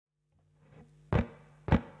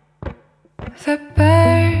The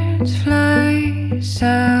birds fly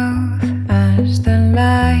south as the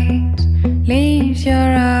light leaves your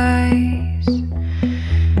eyes.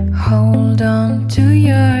 Hold on to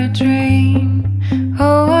your dream.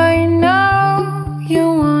 Oh, I know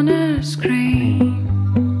you wanna scream.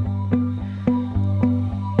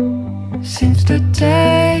 Since the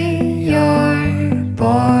day you're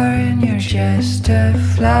born, you're just a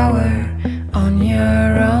flower on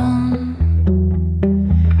your own,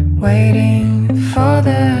 waiting for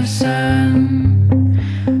the sun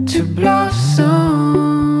to blossom,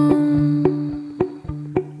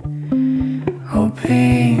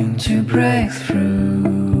 hoping to break through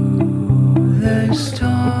the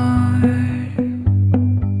storm.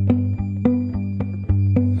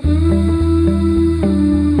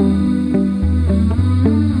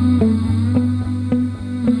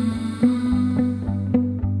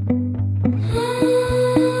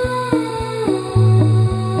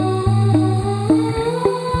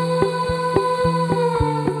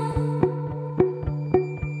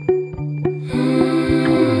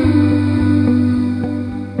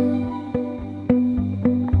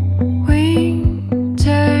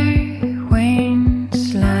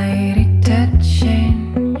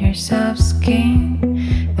 Soft skin,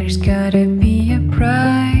 there's gotta be a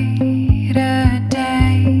brighter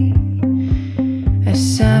day, a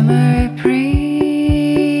summer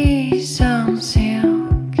breeze on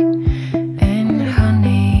silk and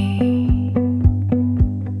honey,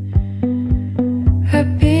 a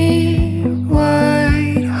big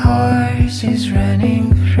white horse is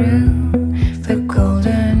running through the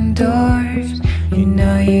golden doors. You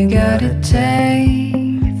know you gotta take